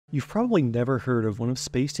You've probably never heard of one of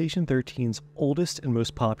Space Station 13's oldest and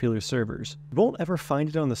most popular servers. You won't ever find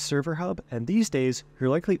it on the server hub, and these days, you're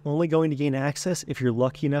likely only going to gain access if you're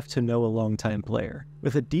lucky enough to know a longtime player.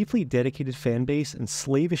 With a deeply dedicated fanbase and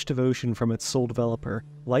slavish devotion from its sole developer,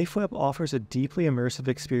 Lifeweb offers a deeply immersive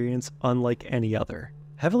experience unlike any other.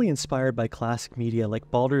 Heavily inspired by classic media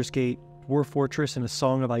like Baldur's Gate, Dwarf Fortress, and A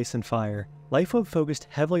Song of Ice and Fire, Lifeweb focused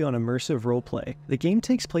heavily on immersive roleplay. The game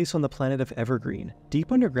takes place on the planet of Evergreen,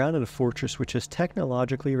 deep underground in a fortress which has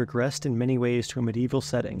technologically regressed in many ways to a medieval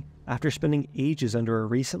setting, after spending ages under a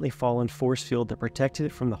recently fallen force field that protected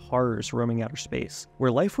it from the horrors roaming outer space.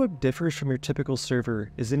 Where Lifeweb differs from your typical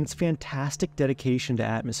server is in its fantastic dedication to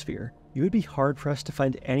atmosphere. You would be hard-pressed to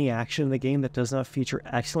find any action in the game that does not feature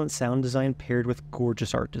excellent sound design paired with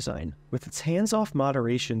gorgeous art design. With its hands-off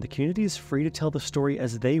moderation, the community is free to tell the story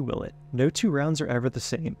as they will it. No two rounds are ever the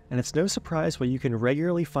same, and it's no surprise why you can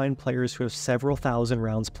regularly find players who have several thousand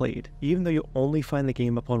rounds played, even though you only find the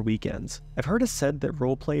game up on weekends. I've heard it said that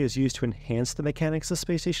roleplay is used to enhance the mechanics of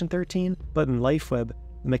Space Station 13, but in Lifeweb,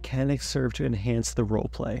 the mechanics serve to enhance the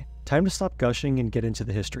roleplay. Time to stop gushing and get into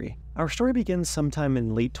the history. Our story begins sometime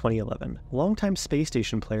in late 2011. A longtime Space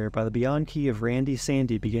Station player by the beyond key of Randy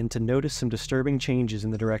Sandy began to notice some disturbing changes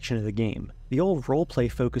in the direction of the game. The old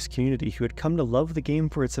roleplay-focused community who had come to love the game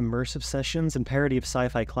for its immersive sessions and parody of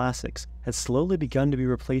sci-fi classics had slowly begun to be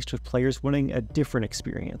replaced with players wanting a different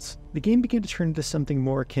experience. The game began to turn into something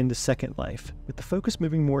more akin to Second Life, with the focus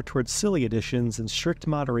moving more towards silly additions and strict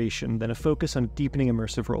moderation than a focus on deepening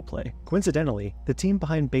immersive roleplay. Coincidentally, the team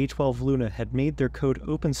behind Bay 12 Luna had made their code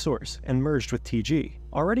open source and merged with TG.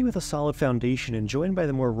 Already with a solid foundation and joined by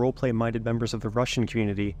the more roleplay-minded members of the Russian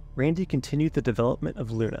community, Randy continued the development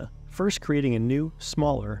of Luna, first creating a new,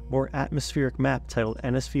 smaller, more atmospheric map titled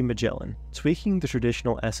NSV Magellan, tweaking the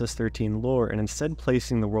traditional SS-13 lore and instead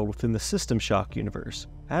placing the world within the System Shock universe,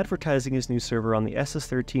 advertising his new server on the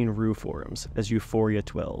SS-13 Rue forums as Euphoria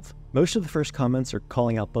 12. Most of the first comments are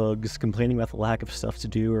calling out bugs, complaining about the lack of stuff to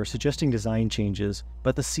do, or suggesting design changes,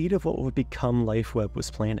 but the seed of what would become Lifeweb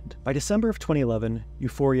was planted. By December of 2011,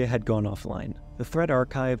 Euphoria had gone offline. The thread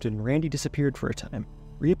archived and Randy disappeared for a time,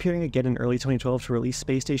 reappearing again in early 2012 to release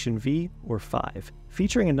Space Station V, or 5,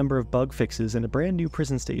 featuring a number of bug fixes and a brand new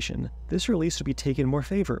prison station. This release would be taken more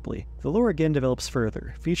favorably. The lore again develops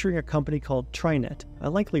further, featuring a company called Trinet, a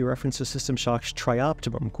likely reference to System Shock's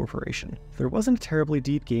Trioptimum Corporation. There wasn't a terribly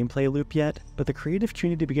deep gameplay loop yet, but the creative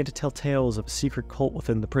community began to tell tales of a secret cult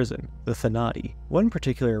within the prison, the Thanati. One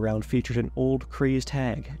particular round featured an old, crazed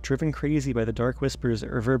hag, driven crazy by the dark whispers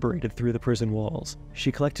that reverberated through the prison walls.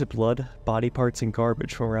 She collected blood, body parts, and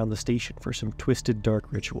garbage from around the station for some twisted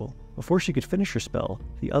dark ritual. Before she could finish her spell,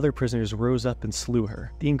 the other prisoners rose up and slew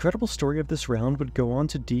her. The incredible story of this round would go on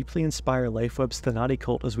to deeply inspire Lifeweb's Thanati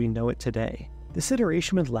cult as we know it today. This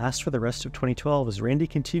iteration would last for the rest of 2012 as Randy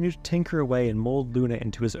continued to tinker away and mold Luna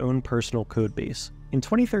into his own personal codebase. In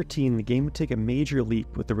 2013, the game would take a major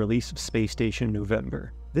leap with the release of Space Station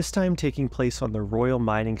November, this time taking place on the Royal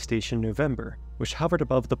Mining Station November, which hovered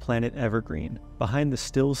above the planet Evergreen, behind the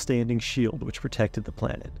still-standing shield which protected the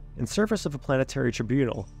planet. In service of a planetary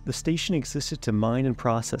tribunal, the station existed to mine and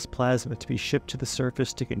process plasma to be shipped to the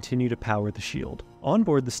surface to continue to power the shield. On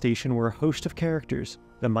board the station were a host of characters: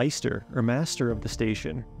 the Meister, or master of the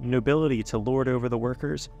station, nobility to lord over the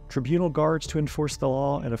workers, tribunal guards to enforce the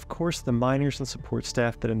law, and of course the miners and support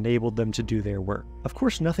staff that enabled them to do their work. Of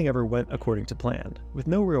course, nothing ever went according to plan. With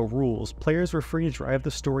no real rules, players were free to drive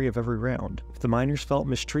the story of every round. If the miners felt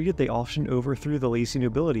mistreated, they often overthrew the lazy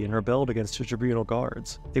nobility and rebelled against the tribunal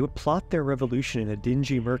guards. They would plot their revolution in a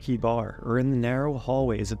dingy, murky bar, or in the narrow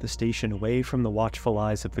hallways of the station away from the watchful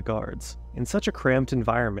eyes of the guards. In such a cramped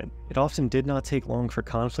environment, it often did not take long for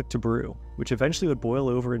conflict to brew, which eventually would boil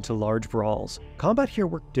over into large brawls. Combat here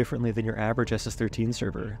worked differently than your average SS-13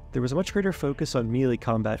 server. There was a much greater focus on melee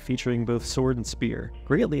combat featuring both sword and spear.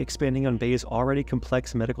 Greatly expanding on Bay's already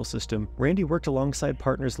complex medical system, Randy worked alongside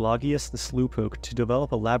partners Logius and Slowpoke to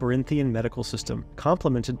develop a labyrinthian medical system,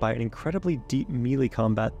 complemented by an incredibly deep melee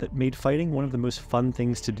combat that made fighting one of the most fun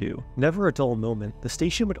things to do. Never a dull moment, the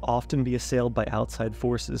station would often be assailed by outside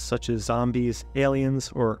forces such as zombies,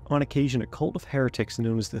 aliens, or on occasion a cult of heretics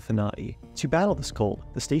known as the Thanati. To battle this cult,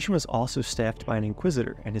 the station was also staffed by an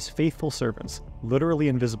Inquisitor and his faithful servants, literally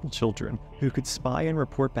invisible children, who could spy and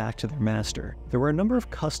report back to their master. There were a number of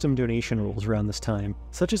custom donation rules around this time,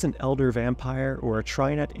 such as an Elder Vampire or a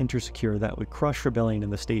Trinet Intersecure that would crush rebellion in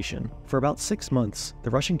the station. For about 6 months, the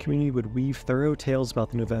Russian community would weave thorough tales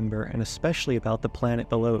about the November and especially about the planet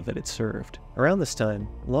below that it served. Around this time,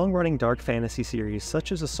 long-running dark fantasy series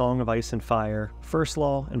such as A Song of Ice and Fire, First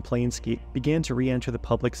Law, and Planescape began to re-enter the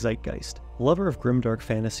public zeitgeist. A lover of grimdark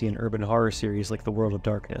fantasy and urban horror series like The World of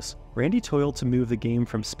Darkness, Randy toiled to move the game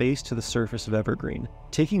from space to the surface of Evergreen,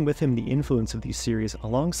 taking with him the influence of these series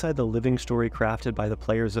alongside the living story crafted by the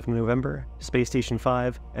players of November, Space Station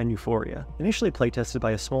 5, and Euphoria. Initially playtested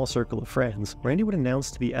by a small circle of friends, Randy would announce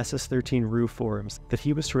to the SS13 forums that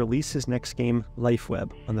he was to release his next game,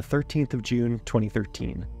 Lifeweb, on the 13th of June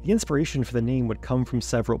 2013. The inspiration for the name would come from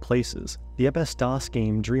several places. The MS-DOS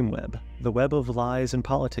game Dreamweb, the web of lies and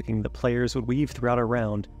politicking that players would weave throughout a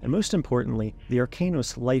round, and most importantly, the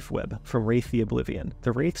Arcanos Lifeweb from Wraith the Oblivion.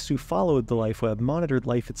 The Wraiths who followed the Lifeweb monitored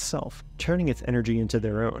life itself, turning its energy into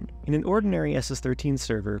their own. In an ordinary SS13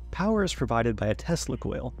 server, power is provided by a Tesla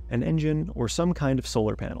coil, an engine, or some kind of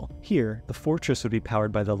solar panel. Here, the fortress would be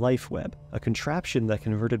powered by the Lifeweb, a contraption that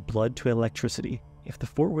converted blood to electricity. If the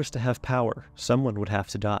fort was to have power, someone would have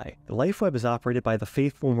to die. The Lifeweb is operated by the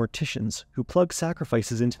faithful morticians, who plug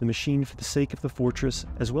sacrifices into the machine for the sake of the fortress,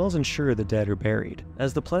 as well as ensure the dead are buried.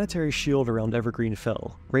 As the planetary shield around Evergreen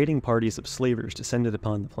fell, raiding parties of slavers descended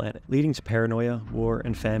upon the planet, leading to paranoia, war,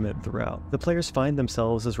 and famine throughout. The players find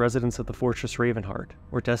themselves as residents of the Fortress Ravenheart,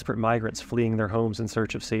 or desperate migrants fleeing their homes in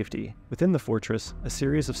search of safety. Within the fortress, a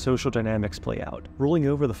series of social dynamics play out. Ruling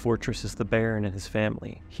over the fortress is the Baron and his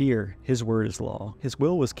family. Here, his word is law. His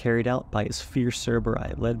will was carried out by his fierce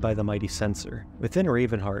Cerberus, led by the mighty Censor. Within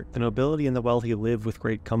Ravenheart, the nobility and the wealthy live with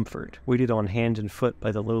great comfort, waited on hand and foot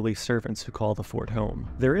by the lowly servants who call the fort home.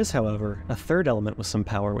 There is, however, a third element with some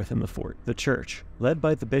power within the fort, the Church. Led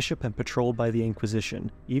by the bishop and patrolled by the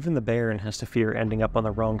Inquisition, even the Baron has to fear ending up on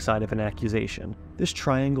the wrong side of an accusation. This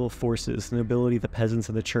triangle of forces, the nobility, the peasants,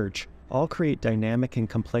 and the Church, all create dynamic and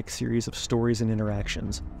complex series of stories and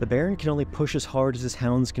interactions. The Baron can only push as hard as his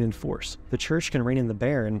hounds can enforce. The Church can rein in the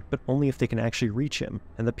Baron, but only if they can actually reach him.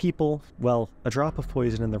 And the people, well, a drop of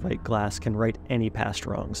poison in the right glass can right any past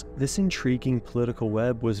wrongs. This intriguing political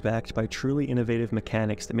web was backed by truly innovative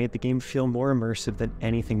mechanics that made the game feel more immersive than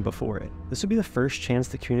anything before it. This would be the first chance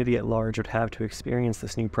the community at large would have to experience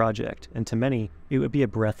this new project, and to many, it would be a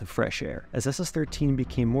breath of fresh air. As SS13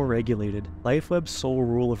 became more regulated, Lifeweb's sole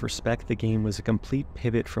rule of respect the game was a complete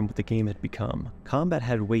pivot from what the game had become. Combat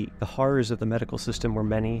had weight, the horrors of the medical system were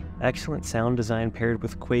many, excellent sound design paired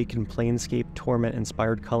with Quake and Planescape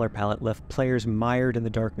Torment-inspired color palette left players mired in the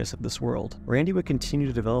darkness of this world. Randy would continue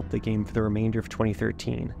to develop the game for the remainder of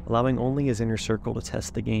 2013, allowing only his inner circle to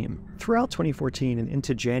test the game. Throughout 2014 and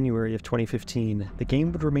into January of 2015, the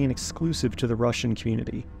game would remain exclusive to the Russian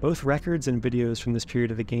community. Both records and videos from this period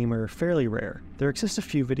of the game are fairly rare. There exist a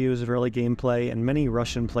few videos of early gameplay, and many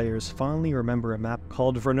Russian players fondly remember a map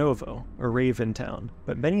called Vranovo, or Raventown,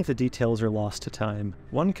 but many of the details are lost to time.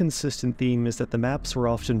 One consistent theme is that the maps were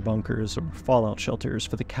often bunkers or fallout shelters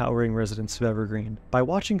for the cowering residents of Evergreen. By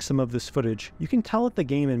watching some of this footage, you can tell that the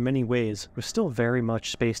game in many ways was still very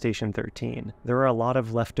much Space Station 13. There are a lot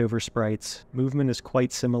of leftover sprites, movement is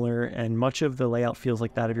quite similar, and much of the layout feels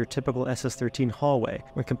like that of your typical SS13 hallway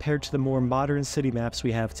when compared to the more modern city maps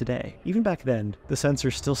we have today. Even back then, the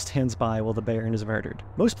Censor still stands by while the Baron is murdered.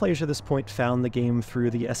 Most players at this point found the game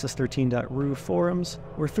through the ss13.ru forums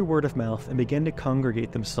or through word of mouth and began to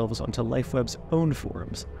congregate themselves onto Lifeweb's own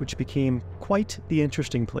forums, which became quite the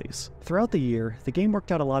interesting place. Throughout the year, the game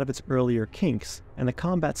worked out a lot of its earlier kinks, and the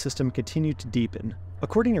combat system continued to deepen.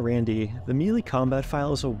 According to Randy, the melee combat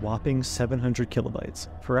file is a whopping 700 kilobytes.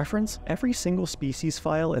 For reference, every single species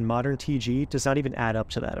file in modern TG does not even add up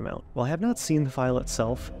to that amount. While I have not seen the file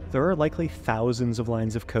itself, there are likely thousands of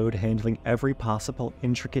lines of code handling every possible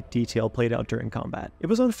intricate detail played out during combat. It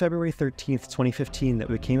was on February 13th, 2015 that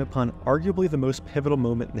we came upon arguably the most pivotal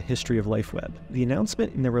moment in the history of Lifeweb, the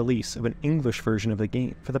announcement and the release of an English version of the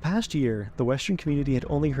game. For the past year, the Western community had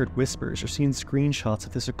only heard whispers or seen screenshots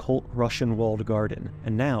of this occult Russian walled garden,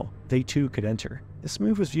 and now they too could enter. This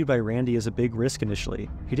move was viewed by Randy as a big risk initially.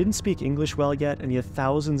 He didn't speak English well yet, and he had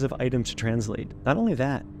thousands of items to translate. Not only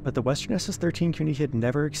that, but the Western SS13 community had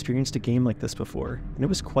never experienced a game like this before, and it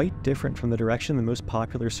was quite different from the direction the most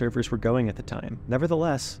popular servers were going at the time.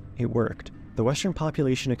 Nevertheless, it worked. The Western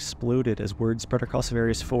population exploded as word spread across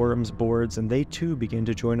various forums, boards, and they too began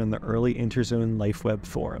to join on the early Interzone Lifeweb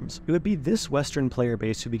forums. It would be this Western player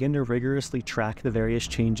base who began to rigorously track the various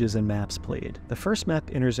changes and maps played. The first map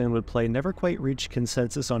Interzone would play never quite reached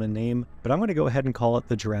consensus on a name, but I'm going to go ahead and call it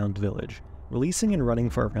the Drowned Village. releasing and running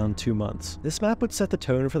for around 2 months. This map would set the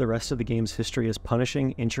tone for the rest of the game's history as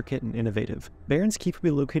punishing, intricate, and innovative. Baron's Keep would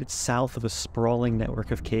be located south of a sprawling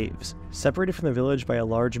network of caves, separated from the village by a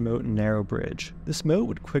large moat and narrow bridge. This moat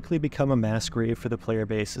would quickly become a mass grave for the player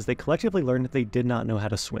base as they collectively learned that they did not know how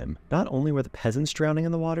to swim. Not only were the peasants drowning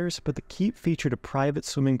in the waters, but the keep featured a private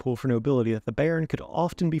swimming pool for nobility that the Baron could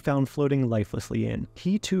often be found floating lifelessly in.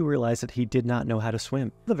 He too realized that he did not know how to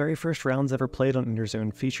swim. The very first rounds ever played on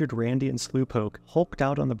Interzone featured Randy and Slowpoke hulked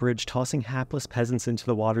out on the bridge, tossing hapless peasants into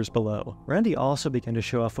the waters below. Randy also began to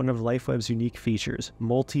show off one of Lifeweb's unique features,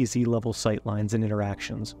 multi-Z-level sightlines and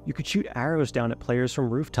interactions. You could shoot arrows down at players from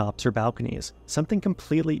rooftops or balconies, something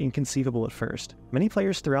completely inconceivable at first. Many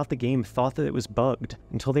players throughout the game thought that it was bugged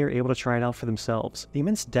until they were able to try it out for themselves. The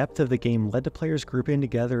immense depth of the game led to players grouping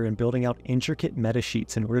together and building out intricate meta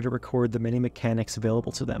sheets in order to record the many mechanics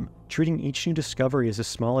available to them, treating each new discovery as a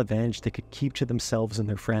small advantage they could keep to themselves and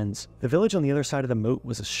their friends. The village on the other side of the moat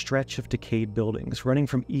was a stretch of decayed buildings running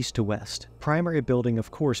from east to west, primary building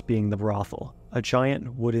of course being the brothel, a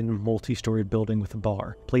giant wooden multi-storied building with a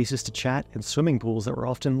bar, places to chat, and swimming pools that were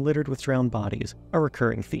often littered with drowned bodies, a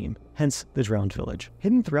recurring theme, hence the Drowned Village.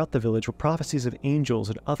 Hidden throughout the village were prophecies of angels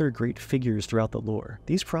and other great figures throughout the lore.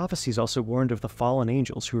 These prophecies also warned of the fallen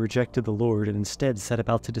angels who rejected the Lord and instead set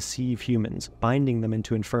about to deceive humans, binding them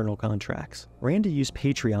into infernal contracts. Randy used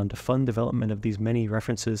Patreon to fund development of these many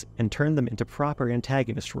references and turned them into proper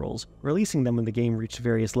antagonist roles, releasing them when the game reached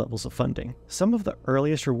various levels of funding. Some of the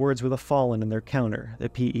earliest rewards were the Fallen and their counter, the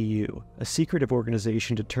PEU, a secretive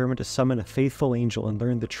organization determined to summon a faithful angel and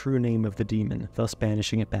learn the true name of the demon, thus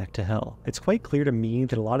banishing it back to hell. It's quite clear to me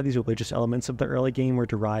that a lot of these religious elements of the early game were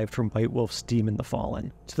derived from White Wolf's Demon the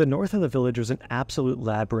Fallen. To the north of the village was an absolute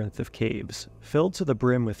labyrinth of caves, filled to the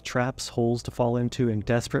brim with traps, holes to fall into, and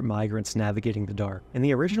desperate migrants navigating the dark. In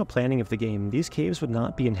the original planning of the game, these caves would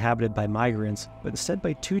not be inhabited by migrants, but instead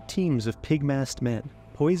by 2 teams of pig-masked men,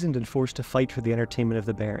 poisoned and forced to fight for the entertainment of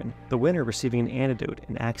the Baron, the winner receiving an antidote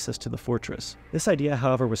and access to the fortress. This idea,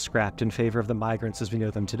 however, was scrapped in favor of the migrants as we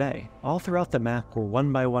know them today. All throughout the map were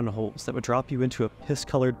 1x1 holes that would drop you into a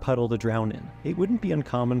piss-colored puddle to drown in. It wouldn't be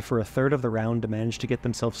uncommon for a third of the round to manage to get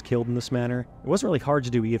themselves killed in this manner. It wasn't really hard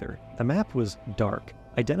to do either. The map was dark.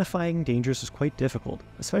 Identifying dangers was quite difficult,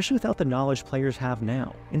 especially without the knowledge players have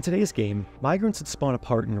now. In today's game, migrants would spawn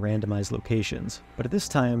apart in randomized locations, but at this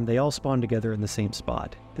time they all spawned together in the same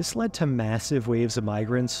spot. This led to massive waves of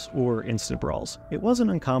migrants, or instant brawls. It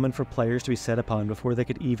wasn't uncommon for players to be set upon before they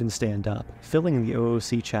could even stand up, filling the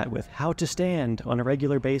OOC chat with "how to stand" on a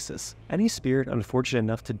regular basis. Any spirit unfortunate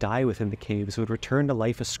enough to die within the caves would return to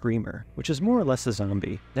life a screamer, which is more or less a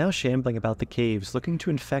zombie, now shambling about the caves looking to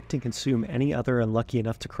infect and consume any other unlucky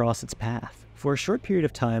enough to cross its path. For a short period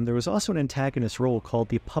of time, there was also an antagonist role called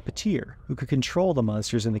the Puppeteer, who could control the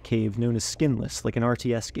monsters in the cave, known as Skinless, like an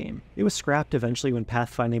RTS game. It was scrapped eventually when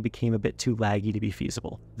pathfinding became a bit too laggy to be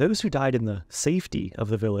feasible. Those who died in the safety of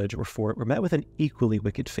the village or fort were met with an equally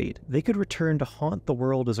wicked fate. They could return to haunt the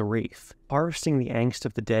world as a wraith, harvesting the angst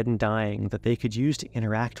of the dead and dying that they could use to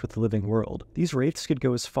interact with the living world. These wraiths could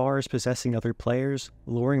go as far as possessing other players,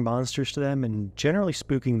 luring monsters to them, and generally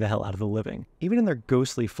spooking the hell out of the living. Even in their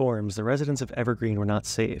ghostly forms, the residents of Evergreen were not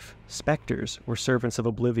safe. Specters, or servants of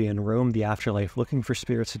oblivion, roamed the afterlife looking for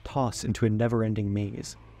spirits to toss into a never-ending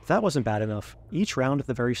maze. If that wasn't bad enough, each round at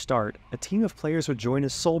the very start, a team of players would join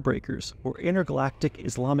as Soulbreakers, or intergalactic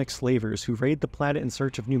Islamic slavers who raid the planet in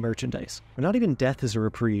search of new merchandise. But not even death is a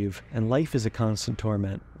reprieve, and life is a constant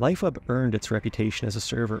torment. Lifeweb earned its reputation as a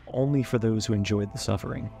server only for those who enjoyed the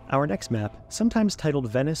suffering. Our next map, sometimes titled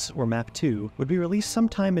Venice or Map 2, would be released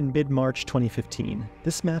sometime in mid-March 2015.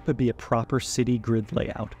 This map would be a proper city grid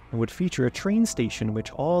layout, and would feature a train station in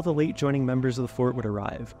which all the late joining members of the fort would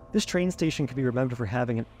arrive. This train station can be remembered for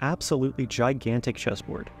having an absolutely gigantic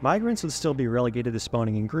chessboard. Migrants would still be relegated to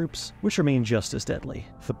spawning in groups, which remain just as deadly.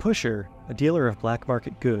 The Pusher, a dealer of black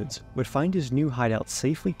market goods, would find his new hideout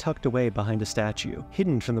safely tucked away behind a statue,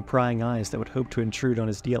 hidden from the prying eyes that would hope to intrude on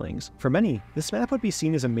his dealings. For many, this map would be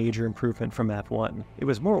seen as a major improvement from Map 1. It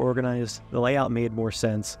was more organized, the layout made more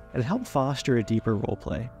sense, and it helped foster a deeper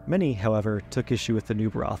roleplay. Many, however, took issue with the new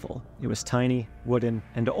brothel. It was tiny, wooden,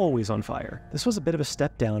 and always on fire. This was a bit of a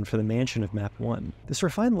step down for the mansion of Map 1. This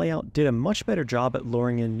refined layout did a much better job at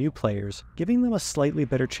luring in new players, giving them a slightly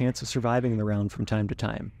better chance of surviving the round from time to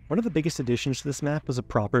time. One of the biggest additions to this map was a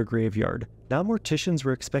proper graveyard. Now morticians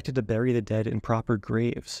were expected to bury the dead in proper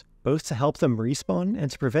graves, both to help them respawn and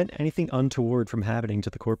to prevent anything untoward from happening to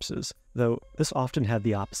the corpses, though this often had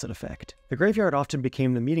the opposite effect. The graveyard often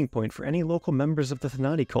became the meeting point for any local members of the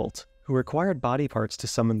Thanati cult, who who required body parts to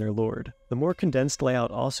summon their lord. The more condensed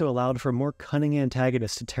layout also allowed for more cunning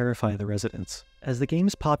antagonists to terrify the residents. As the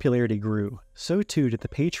game's popularity grew, so too did the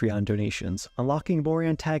Patreon donations, unlocking more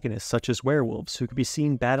antagonists such as werewolves who could be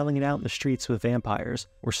seen battling it out in the streets with vampires,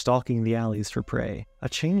 or stalking the alleys for prey. A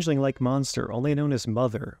changeling-like monster only known as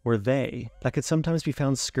Mother, or They, that could sometimes be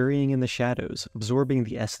found scurrying in the shadows, absorbing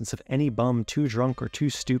the essence of any bum too drunk or too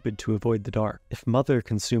stupid to avoid the dark. If Mother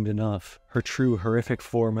consumed enough, her true horrific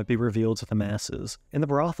form would be revealed to the masses. In the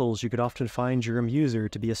brothels, you could often find your amuser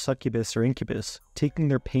to be a succubus or incubus, taking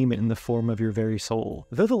their payment in the form of your very soul.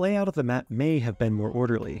 Though the layout of the map may have been more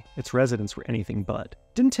orderly, its residents were anything but.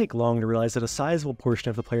 It didn't take long to realize that a sizable portion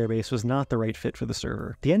of the player base was not the right fit for the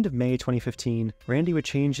server. At the end of May 2015, Randy would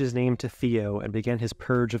change his name to Theo and began his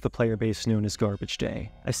purge of the player base known as Garbage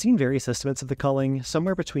Day. I've seen various estimates of the culling.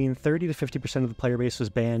 Somewhere between 30 to 50% of the player base was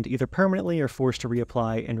banned, either permanently or forced to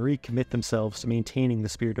reapply and recommit themselves to maintaining the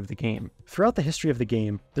spirit of the game. Throughout the history of the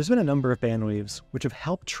game, there's been a number of ban waves, which have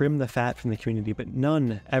helped trim the fat from the community, but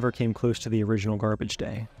none ever came close to the original Garbage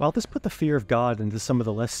Day. While this put the fear of God into some of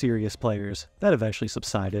the less serious players, that eventually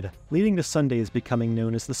subsided, leading to Sundays becoming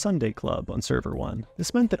known as the Sunday Club on Server 1.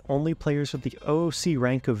 This meant that only players with the OOC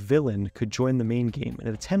rank of villain could join the main game in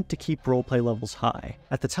an attempt to keep roleplay levels high.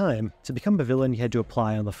 At the time, to become a villain you had to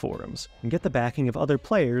apply on the forums, and get the backing of other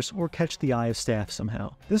players or catch the eye of staff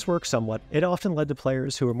somehow. This worked somewhat. It often led to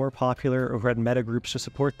players who were more popular or who had meta groups to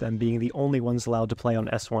support them being the only ones allowed to play on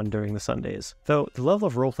S1 during the Sundays. Though the level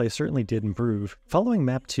of roleplay certainly did improve. Following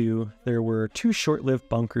map 2, there were 2 short-lived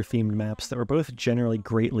bunker-themed maps that were both generally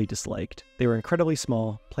greatly disliked. They were incredibly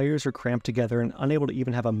small, players were cramped together and unable to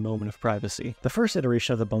even have a moment of privacy. The first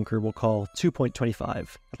iteration of the bunker we'll call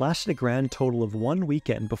 2.25. It lasted a grand total of 1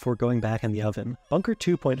 weekend before going back in the oven. Bunker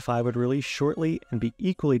 2.5 would release shortly and be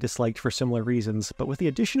equally disliked for similar reasons, but with the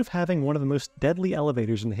addition of having one of the most deadly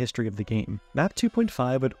elevators in the history of the game. Map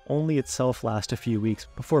 2.5 would only itself last a few weeks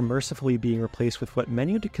before mercifully being replaced with what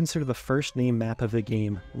many would consider the first name map of the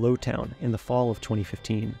game, Lowtown, in the fall of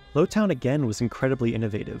 2015. Lowtown again was incredibly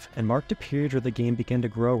innovative, and marked a period where the game began to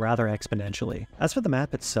grow rather exponentially. As for the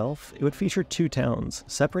map itself, it would feature 2 towns,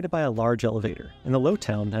 separated by a large elevator. In the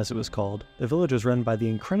Lowtown, as it was called, the village was run by the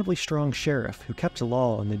incredibly strong sheriff who kept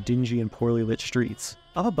law on the dingy and poorly lit streets.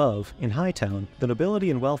 Up above, in Hightown, the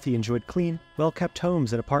nobility and wealthy enjoyed clean, well-kept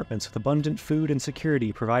homes and apartments with abundant food and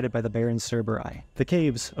security provided by the Baron's Cerberi. The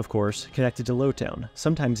caves, of course, connected to Lowtown,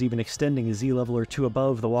 sometimes even extending a Z-level or 2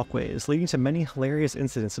 above the walkways, leading to many hilarious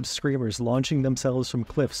incidents of screamers launching themselves from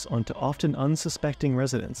cliffs onto often unsuspecting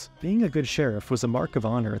residents. Being a good sheriff was a mark of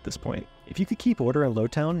honor at this point. If you could keep order in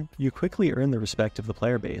Lowtown, you quickly earned the respect of the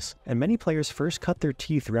player base, and many players first cut their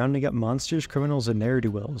teeth rounding up monsters, criminals, and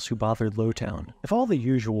ne'er-do-wells who bothered Lowtown. If all the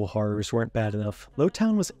usual horrors weren't bad enough,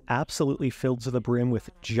 Lowtown was absolutely filled to the brim with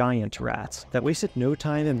giant rats that wasted no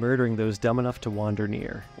time in murdering those dumb enough to wander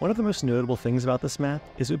near. One of the most notable things about this map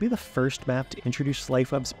is it would be the first map to introduce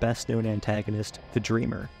Lifeweb's best-known antagonist, the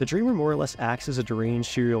Dreamer. The Dreamer more or less acts as a deranged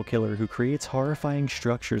serial killer who creates horrifying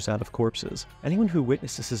structures out of corpses. Anyone who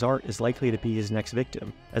witnesses his art is likely to be his next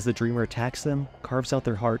victim, as the Dreamer attacks them, carves out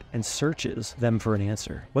their heart, and searches them for an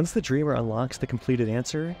answer. Once the Dreamer unlocks the completed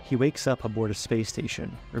answer, he wakes up aboard a space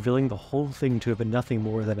station, revealing the whole thing to have been nothing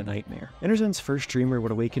more than a nightmare. Interzon's first Dreamer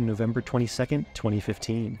would awaken November 22nd,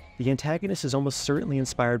 2015. The antagonist is almost certainly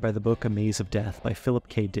inspired by the book A Maze of Death by Philip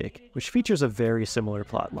K. Dick, which features a very similar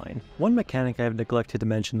plotline. One mechanic I have neglected to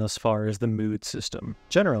mention thus far is the mood system.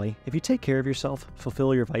 Generally, if you take care of yourself,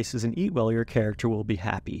 fulfill your vices, and eat well, your character will be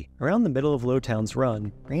happy. Around the middle of Lowtown's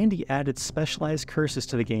run, Randy added specialized curses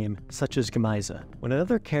to the game, such as Gemiza. When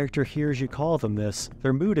another character hears you call them this,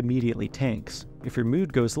 their mood immediately tanks. If your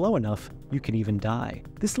mood goes low enough, you can even die.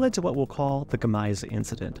 This led to what we'll call the Gemiza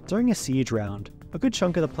incident. During a siege round, a good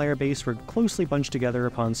chunk of the player base were closely bunched together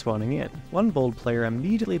upon spawning in. One bold player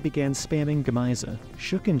immediately began spamming Gemiza,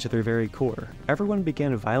 shooken to their very core. Everyone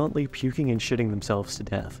began violently puking and shitting themselves to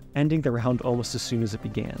death, ending the round almost as soon as it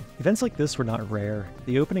began. Events like this were not rare.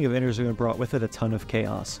 The opening of Interzone brought with it a ton of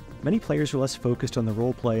chaos. Many players were less focused on the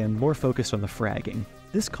roleplay and more focused on the fragging.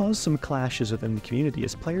 This caused some clashes within the community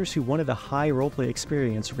as players who wanted a high roleplay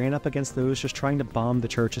experience ran up against those just trying to bomb the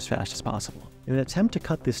church as fast as possible. In an attempt to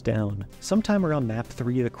cut this down, sometime around map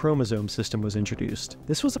 3 the chromosome system was introduced.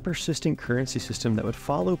 This was a persistent currency system that would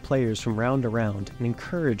follow players from round to round and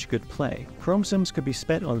encourage good play. Chromosomes could be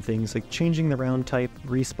spent on things like changing the round type,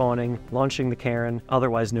 respawning, launching the Karen,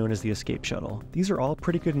 otherwise known as the escape shuttle. These are all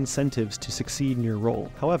pretty good incentives to succeed in your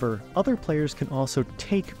role. However, However, other players can also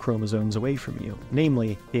take chromosomes away from you,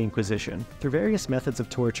 namely the Inquisition. Through various methods of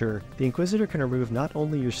torture, the Inquisitor can remove not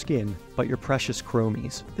only your skin, but your precious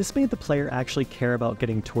chromies. This made the player actually care about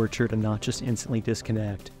getting tortured and not just instantly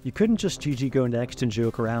disconnect. You couldn't just GG go next and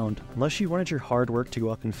joke around, unless you wanted your hard work to go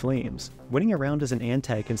up in flames. Winning a round as an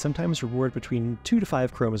antag can sometimes reward between 2 to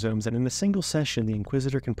 5 chromosomes, and in a single session the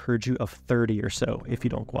Inquisitor can purge you of 30 or so if you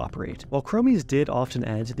don't cooperate. While chromies did often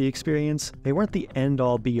add to the experience, they weren't the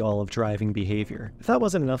end-all be-all of driving behavior. If that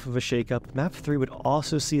wasn't enough of a shakeup, Map 3 would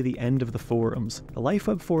also see the end of the forums. The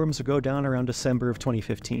Lifeweb forums would go down around December of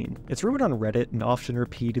 2015. It's rumored on Reddit and often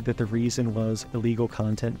repeated that the reason was illegal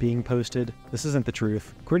content being posted. This isn't the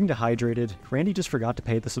truth. According to Hydrated, Randy just forgot to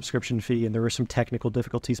pay the subscription fee and there were some technical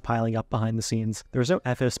difficulties piling up behind the scenes. There was no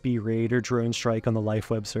FSB raid or drone strike on the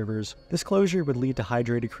Lifeweb servers. This closure would lead to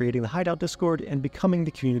Hydrated creating the Hideout Discord and becoming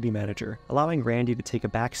the community manager, allowing Randy to take a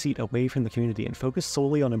backseat away from the community and focus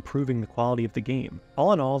solely on improving the quality of the game.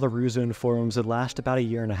 All in all, the RuZone forums would last about a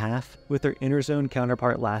year and a half, with their Inner Zone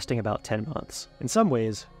counterpart lasting about 10 months. In some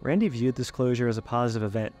ways, Randy viewed this closure as a positive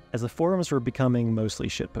event, as the forums were becoming mostly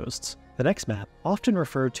shitposts. The next map, often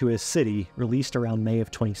referred to as City, released around May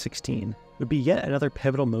of 2016, would be yet another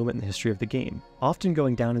pivotal moment in the history of the game, often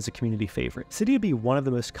going down as a community favorite. City would be one of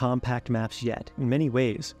the most compact maps yet. In many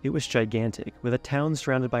ways, it was gigantic, with a town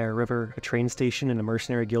surrounded by a river, a train station and a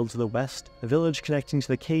mercenary guild to the west, a village connecting to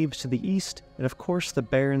the caves to the east, and of course the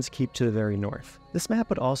Baron's Keep to the very north. This map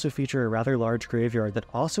would also feature a rather large graveyard that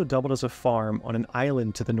also doubled as a farm on an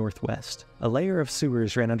island to the northwest. A layer of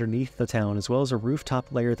sewers ran underneath the town, as well as a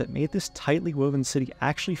rooftop layer that made this tightly woven city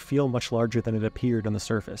actually feel much larger than it appeared on the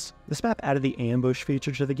surface. This map added the ambush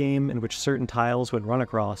feature to the game, in which certain tiles, when run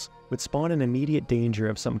across, would spawn an immediate danger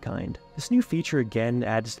of some kind. This new feature again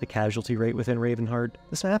adds to the casualty rate within Ravenheart.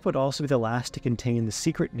 This map would also be the last to contain the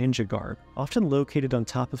secret ninja garb, often located on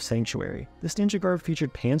top of Sanctuary. This ninja garb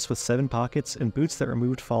featured pants with 7 pockets and boots that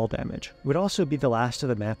removed fall damage. It would also be the last of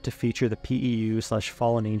the map to feature the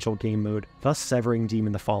PEU/Fallen Angel game mode, thus severing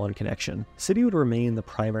Demon the Fallen connection. City would remain the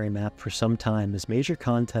primary map for some time as major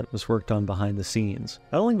content was worked on behind the scenes.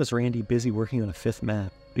 Not only was Randy busy working on a 5th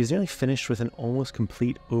map, but he's nearly finished with an almost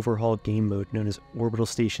complete overhaul game mode known as Orbital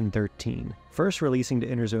Station 13, first releasing to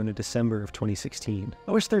Inner Zone in December of 2016.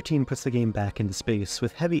 OS 13 puts the game back into space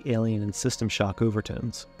with heavy alien and system shock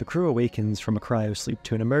overtones. The crew awakens from a cryosleep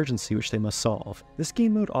to an emergency which they must solve. This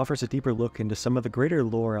game mode offers a deeper look into some of the greater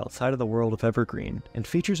lore outside of the world of Evergreen, and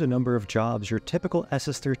features a number of jobs your typical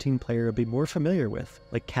SS13 player would be more familiar with,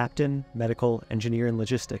 like captain, medical, engineer, and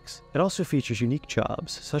logistics. It also features unique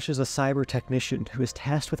jobs, such as a cyber technician who is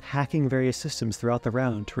tasked with hacking various systems throughout the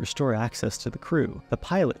round to restore access to the crew, the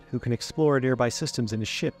pilot who can explore nearby systems in his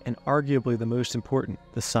ship, and arguably the most important,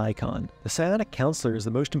 the Psychon. The Psionic Counselor is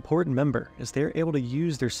the most important member, as they are able to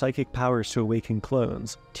use their psychic powers to awaken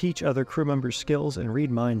clones, teach other crew members skills, and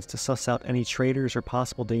read minds to suss out any traitors or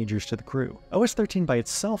possible dangers to the crew. OS 13 by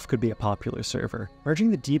itself could be a popular server,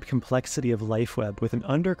 merging the deep complexity of Lifeweb with an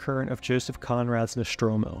undercurrent of Joseph Conrad's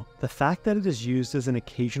Nostromo. The fact that it is used as an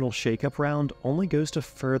occasional shake-up round only goes to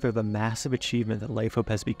further the massive achievement that Lifeweb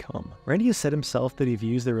has become. Randy has said himself that he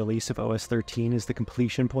views the release of OS 13 as the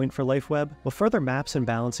completion point for Lifeweb, while further maps and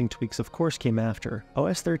balancing tweaks of course came after.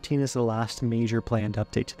 OS 13 is the last major planned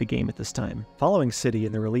update to the game at this time. Following City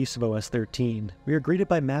and the release of OS 13, we are greeted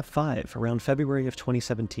by Map 5 around February of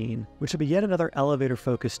 2017, which will be yet another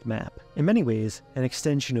elevator-focused map. In many ways, an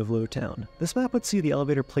extension of Lowtown. This map would see the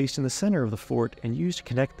elevator placed in the center of the fort and used to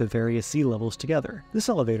connect the various sea levels together. This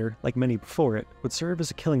elevator, like many before it, would serve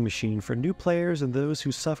as a killing machine for new players and those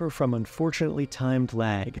who suffer from unfortunately timed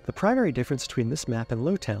lag. The primary difference between this map and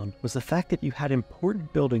Lowtown was the fact that you had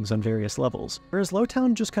important buildings on various levels, whereas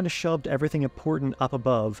Lowtown just kind of shoved everything important up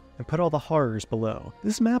above and put all the horrors below.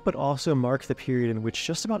 This map would also mark the period in which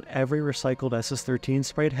just about every recycled SS13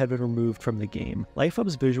 sprite had been removed from the game.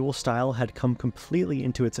 Lifeweb's visual style had come completely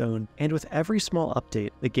into its own, and with every small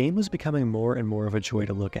update, the game was becoming more and more of a joy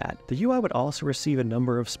to look at. The UI would also receive a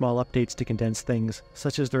number of small updates to condense things,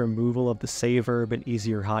 such as the removal of the save verb and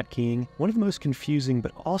easier hotkeying. One of the most confusing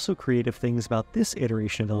but also creative things about this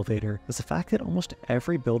iteration of Elevator was the fact that almost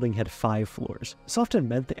every building had 5 floors. This often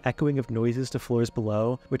meant the echoing of noises to floors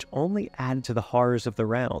below, which only added to the horrors of the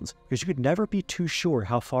rounds, because you could never be too sure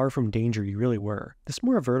how far from danger you really were. This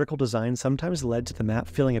more vertical design sometimes led to the map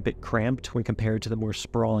feeling a bit cramped when compared to the more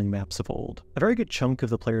sprawling maps of old. A very good chunk of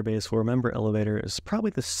the player base will remember Elevator as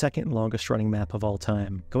probably the second longest running map of all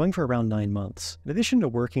time, going for around 9 months. And it addition to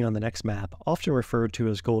working on the next map, often referred to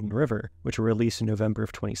as Golden River, which were released in November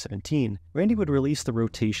of 2017, Randy would release the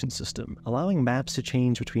rotation system, allowing maps to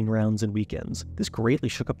change between rounds and weekends. This greatly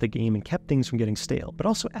shook up the game and kept things from getting stale, but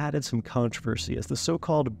also added some controversy as the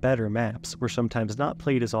so-called better maps were sometimes not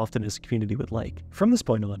played as often as the community would like. From this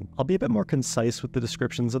point on, I'll be a bit more concise with the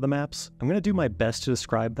descriptions of the maps. I'm going to do my best to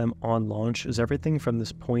describe them on launch, as everything from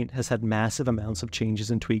this point has had massive amounts of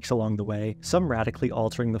changes and tweaks along the way, some radically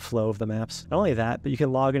altering the flow of the maps. Not only that, but you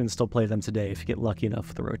can log in and still play them today if you get lucky enough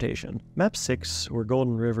with the rotation. Map 6, or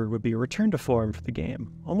Golden River, would be a return to form for the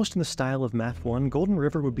game. Almost in the style of Map 1, Golden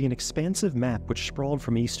River would be an expansive map which sprawled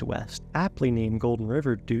from east to west, aptly named Golden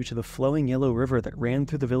River due to the flowing yellow river that ran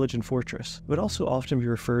through the village and fortress. It would also often be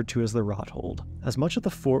referred to as the Rot Hold, as much of the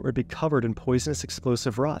fort would be covered in poisonous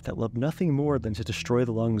explosive rot that loved nothing more than to destroy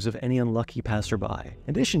the lungs of any unlucky passerby. In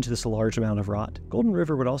addition to this large amount of rot, Golden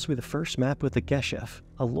River would also be the first map with the Geschäft,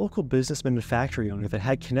 a local businessman and factory owner that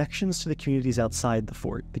had connections to the communities outside the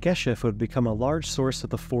fort. The Geschäft would become a large source of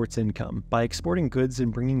the fort's income by exporting goods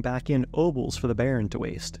and bringing back in obols for the Baron to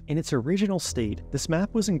waste. In its original state, this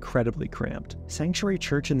map was incredibly cramped. Sanctuary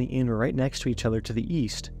Church and the inn were right next to each other to the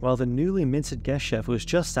east, while the newly minted Geschäft was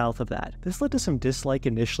just south of that. This led to some dislike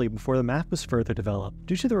initially before the map was further developed.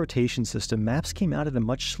 Due to the rotation system, maps came out at a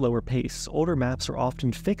much slower pace. Older maps were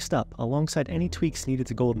often fixed up alongside any tweaks needed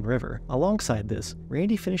to Golden River. Alongside this,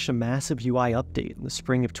 Randy finished a massive UI update in the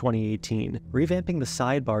spring of 2018, revamping the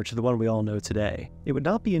sidebar to the one we all know today. It would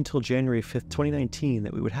not be until January 5th, 2019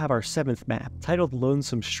 that we would have our 7th map, titled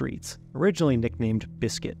Lonesome Streets, originally nicknamed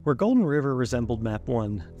Biscuit. Where Golden River resembled Map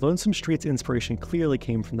 1, Lonesome Streets' inspiration clearly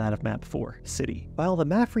came from that of Map 4, City. While the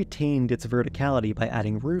map retained its verticality by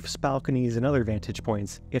adding roofs, balconies, and other vantage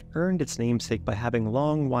points, it earned its namesake by having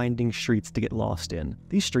long, winding streets to get lost in.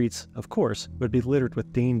 These streets, of course, would be littered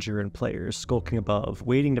with danger and players skulking above,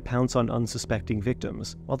 waiting to pounce on unsuspecting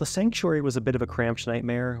victims. While the Sanctuary was a bit of a cramped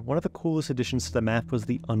nightmare, one of the coolest additions to the map was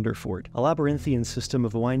the Underfort, a labyrinthian system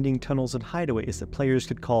of winding tunnels and hideaways that players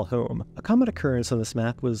could call home. A common occurrence on this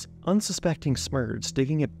map was unsuspecting smurds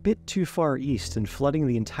digging a bit too far east and flooding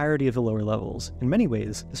the entirety of the lower levels. In many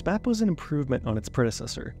ways, this map was an improvement on its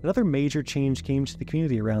predecessor. Another major change came to the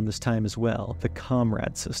community around this time as well, the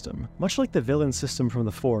Comrade system. Much like the villain system from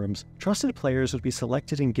the forums, trusted players would be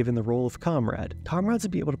selected and given the role of Comrade. Comrades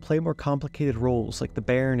would be able to play more complicated roles like the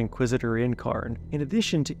Baron, Inquisitor, or Incarn. In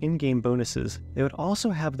addition to in-game bonuses, they would also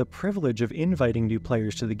have the privilege of inviting new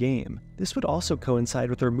players to the game. This would also coincide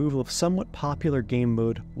with the removal of somewhat popular game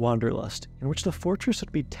mode, Wanderlust, in which the fortress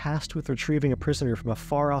would be tasked with retrieving a prisoner from a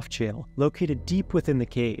far-off jail located deep within the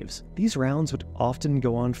caves. These rounds would often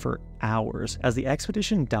go on for hours, as the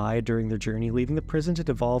expedition died during their journey, leaving the prison to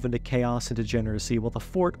devolve into chaos and degeneracy, while the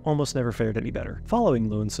fort almost never fared any better. Following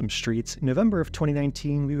Lonesome Streets, in November of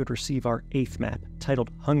 2019, we would receive our 8th map, titled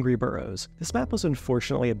Hungry Burrows. This map was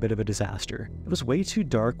unfortunately a bit of a disaster. It was way too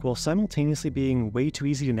dark while simultaneously being way too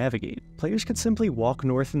easy to navigate. Players could simply walk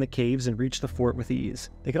north in the caves and reach the fort with ease.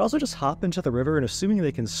 They could also just hop into the river, and assuming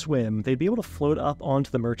they can swim, they'd be able to float up onto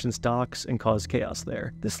the merchant's docks and cause chaos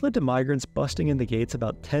there. This led to migrants busting in the gates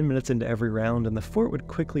about 10 minutes into every round, and the fort would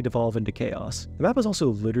quickly devolve into chaos. The map was also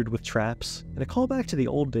littered with traps, and a callback to the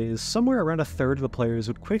old days, somewhere around a third of the players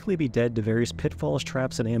would quickly be dead to various pitfalls,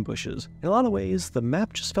 traps, and ambushes. In a lot of ways, the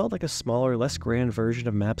map just felt like a smaller, less grand version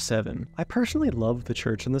of Map 7. I personally loved the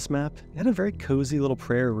church in this map. It had a very cozy little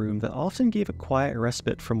prayer room that often gave a quiet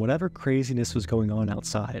respite from whatever craziness was going on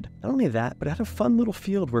outside. Not only that, but it had a fun little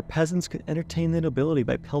field where peasants could entertain the nobility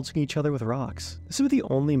by pelting each other with rocks. This was the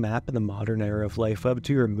only map in the modern era of Lifeweb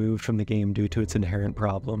to be removed from the game due to its inherent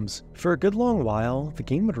problems. For a good long while, the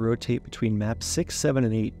game would rotate between maps 6, 7,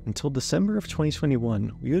 and 8 until December of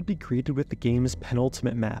 2021, we would be greeted with the game's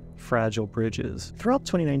penultimate map, Fragile Bridges. Throughout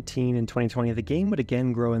 2019 and 2020, the game would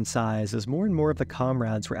again grow in size as more and more of the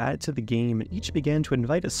comrades were added to the game and each began to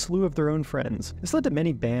invite a slew of their own friends. This led to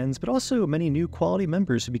many bans, but also many new quality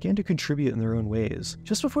members who began to contribute in their own ways.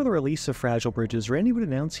 Just before the release of Fragile Bridges, Randy would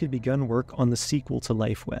announce he had begun work on the sequel to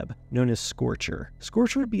Lifeweb, known as Scorcher.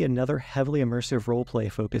 Scorcher would be another heavily immersive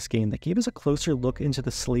roleplay focused game that gave us a closer look into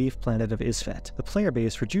the slave planet of Isfet. The player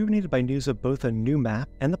base, rejuvenated by news of both a new map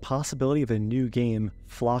and the possibility of a new game,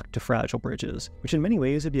 flocked to Fragile Bridges, which in many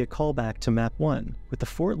ways would be a callback to Map 1, with the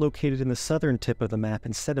fort located in the southern tip of the map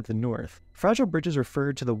instead of the north. Fragile Bridges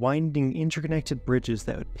referred to the winding, interconnected bridges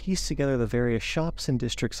that would piece together the various shops and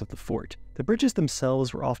districts of the fort. The bridges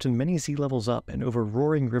themselves were often many Z levels up and over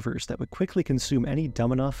roaring rivers that would quickly consume any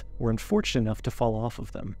dumb enough or unfortunate enough to fall off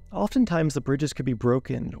of them. Oftentimes the bridges could be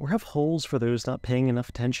broken or have holes for those not paying enough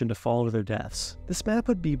attention to fall to their deaths. This map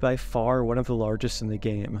would be by far one of the largest in the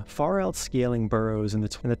game, far outscaling burrows in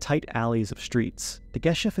the tight alleys of streets. The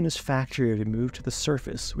Geshev and his factory had moved to the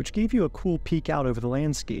surface, which gave you a cool peek out over the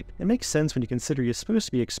landscape. It makes sense when you consider you're supposed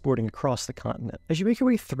to be exporting across the continent. As you make your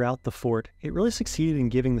way throughout the fort, it really succeeded in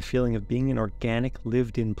giving the feeling of being an organic,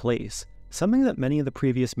 lived-in place. Something that many of the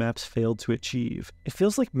previous maps failed to achieve. It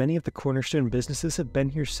feels like many of the cornerstone businesses have been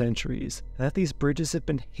here centuries, and that these bridges have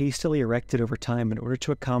been hastily erected over time in order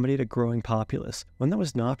to accommodate a growing populace, one that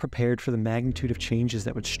was not prepared for the magnitude of changes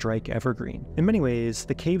that would strike Evergreen. In many ways,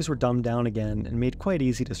 the caves were dumbed down again and made quite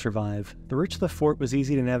easy to survive. The route to the fort was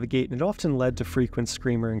easy to navigate, and it often led to frequent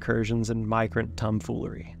screamer incursions and migrant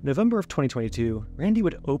tomfoolery. In November of 2022, Randy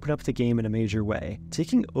would open up the game in a major way,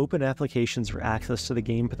 taking open applications for access to the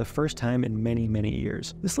game for the first time in many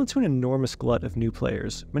years. This led to an enormous glut of new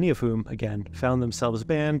players, many of whom, again, found themselves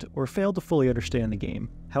banned or failed to fully understand the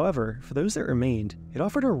game. However, for those that remained, it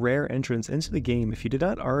offered a rare entrance into the game if you did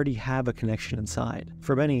not already have a connection inside.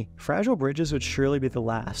 For many, Fragile Bridges would surely be the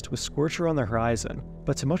last, with Scorcher on the horizon,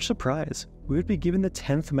 but to much surprise, we would be given the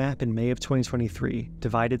 10th map in May of 2023,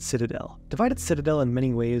 Divided Citadel. Divided Citadel in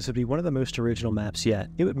many ways would be one of the most original maps yet.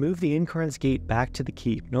 It would move the Incarnate's gate back to the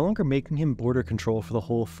keep, no longer making him border control for the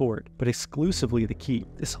whole fort, but exclusively the keep.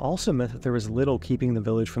 This also meant that there was little keeping the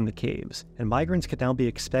village from the caves, and migrants could now be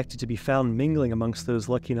expected to be found mingling amongst those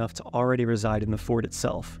lucky enough to already reside in the fort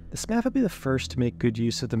itself. This map would be the first to make good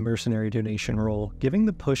use of the mercenary donation role, giving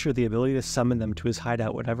the pusher the ability to summon them to his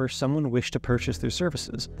hideout whenever someone wished to purchase their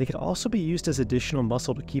services. They could also be used as additional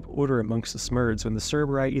muscle to keep order amongst the Smurds when the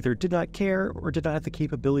Cerberite either did not care or did not have the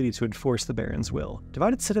capability to enforce the Baron's will.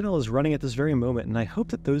 Divided Citadel is running at this very moment, and I hope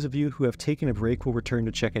that those of you who have taken a break will return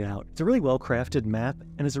to check it out. It's a really well-crafted map,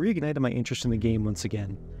 and has reignited my interest in the game once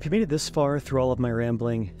again. If you made it this far through all of my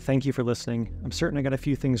rambling, thank you for listening. I'm certain I got a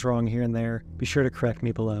few things wrong here and there. Be sure to correct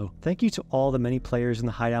me below. Thank you to all the many players in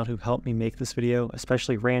the hideout who helped me make this video,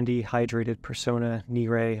 especially Randy, Hydrated, Persona,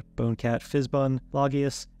 Nire, Bonecat, Fizzbun,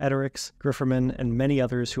 Logius, Eterix, Grifferman, and many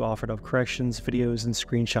others who offered up corrections, videos, and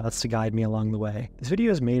screenshots to guide me along the way. This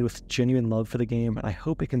video is made with genuine love for the game, and I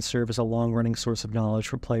hope it can serve as a long-running source of knowledge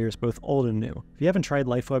for players both old and new. If you haven't tried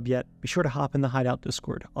Lifeweb yet, be sure to hop in the Hideout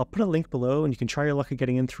Discord. I'll put a link below and you can try your luck at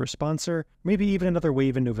getting in through a sponsor, maybe even another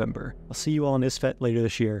wave in November. I'll see you all in ISFET later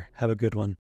this year. Have a good one.